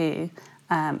to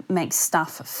make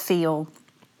staff feel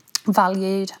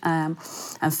valued and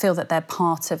feel that they're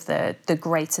part of the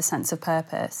greater sense of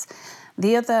purpose.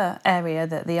 The other area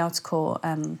that the article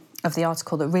that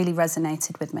really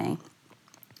resonated with me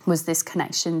was this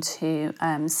connection to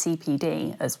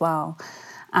CPD as well,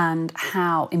 and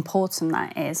how important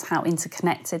that is, how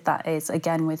interconnected that is,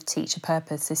 again, with teacher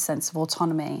purpose, this sense of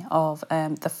autonomy, of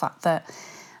the fact that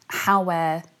how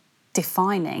we're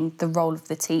defining the role of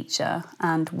the teacher,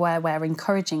 and where we're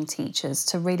encouraging teachers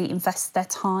to really invest their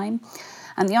time.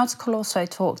 And the article also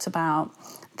talked about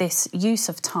this use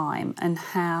of time, and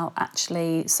how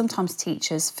actually sometimes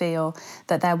teachers feel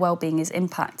that their well-being is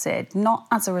impacted, not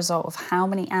as a result of how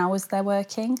many hours they're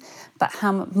working, but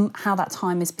how that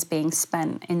time is being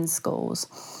spent in schools.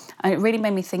 And it really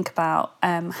made me think about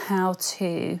how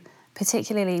to,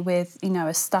 particularly with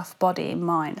a staff body in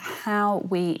mind, how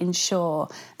we ensure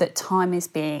that time is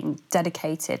being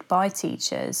dedicated by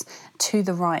teachers to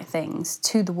the right things,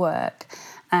 to the work,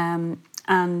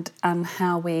 and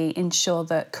how we ensure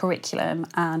that curriculum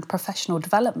and professional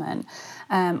development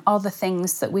are the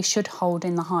things that we should hold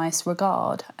in the highest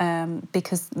regard,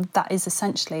 because that is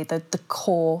essentially the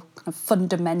core kind of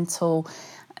fundamental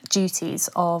duties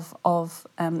of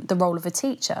the role of a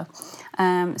teacher.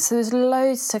 So there's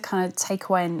loads to kind of take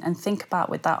away and think about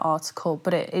with that article,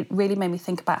 but it really made me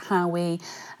think about how we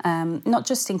not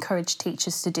just encourage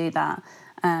teachers to do that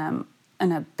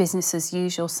in a business as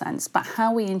usual sense, but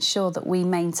how we ensure that we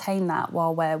maintain that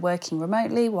while we're working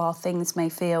remotely, while things may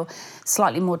feel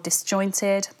slightly more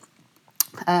disjointed,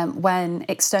 when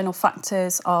external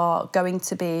factors are going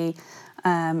to be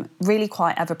really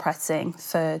quite ever-pressing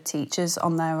for teachers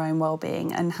on their own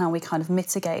well-being, and how we kind of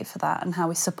mitigate for that, and how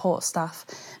we support staff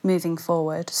moving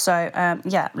forward. So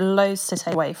loads to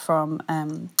take away from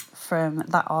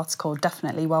that article.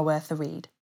 Definitely well worth a read.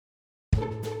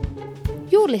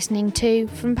 You're listening to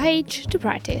From Page to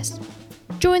Practice.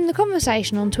 Join the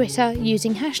conversation on Twitter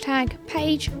using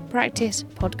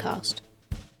 #PagePracticePodcast.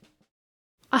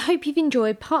 I hope you've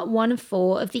enjoyed part 1 of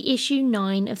 4 of the issue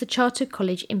 9 of the Chartered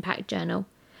College Impact Journal.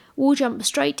 We'll jump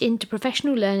straight into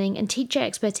professional learning and teacher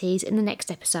expertise in the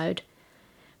next episode.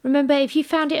 Remember, if you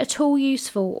found it at all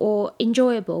useful or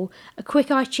enjoyable, a quick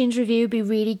iTunes review would be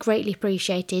really greatly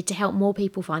appreciated to help more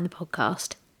people find the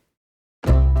podcast.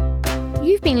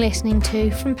 You've been listening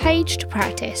to From Page to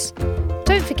Practice.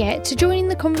 Don't forget to join in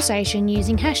the conversation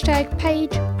using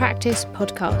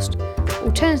 #PagePracticePodcast.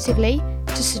 Alternatively,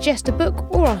 to suggest a book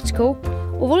or article,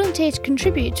 or volunteer to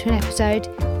contribute to an episode,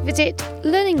 visit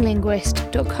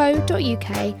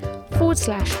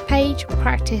learninglinguist.co.uk/Page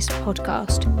Practice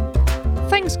Podcast.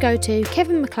 Thanks go to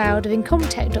Kevin MacLeod of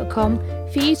Incompetech.com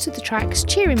for use of the tracks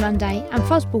Cheery Monday and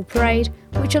Fuzzball Parade,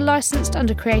 which are licensed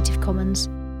under Creative Commons.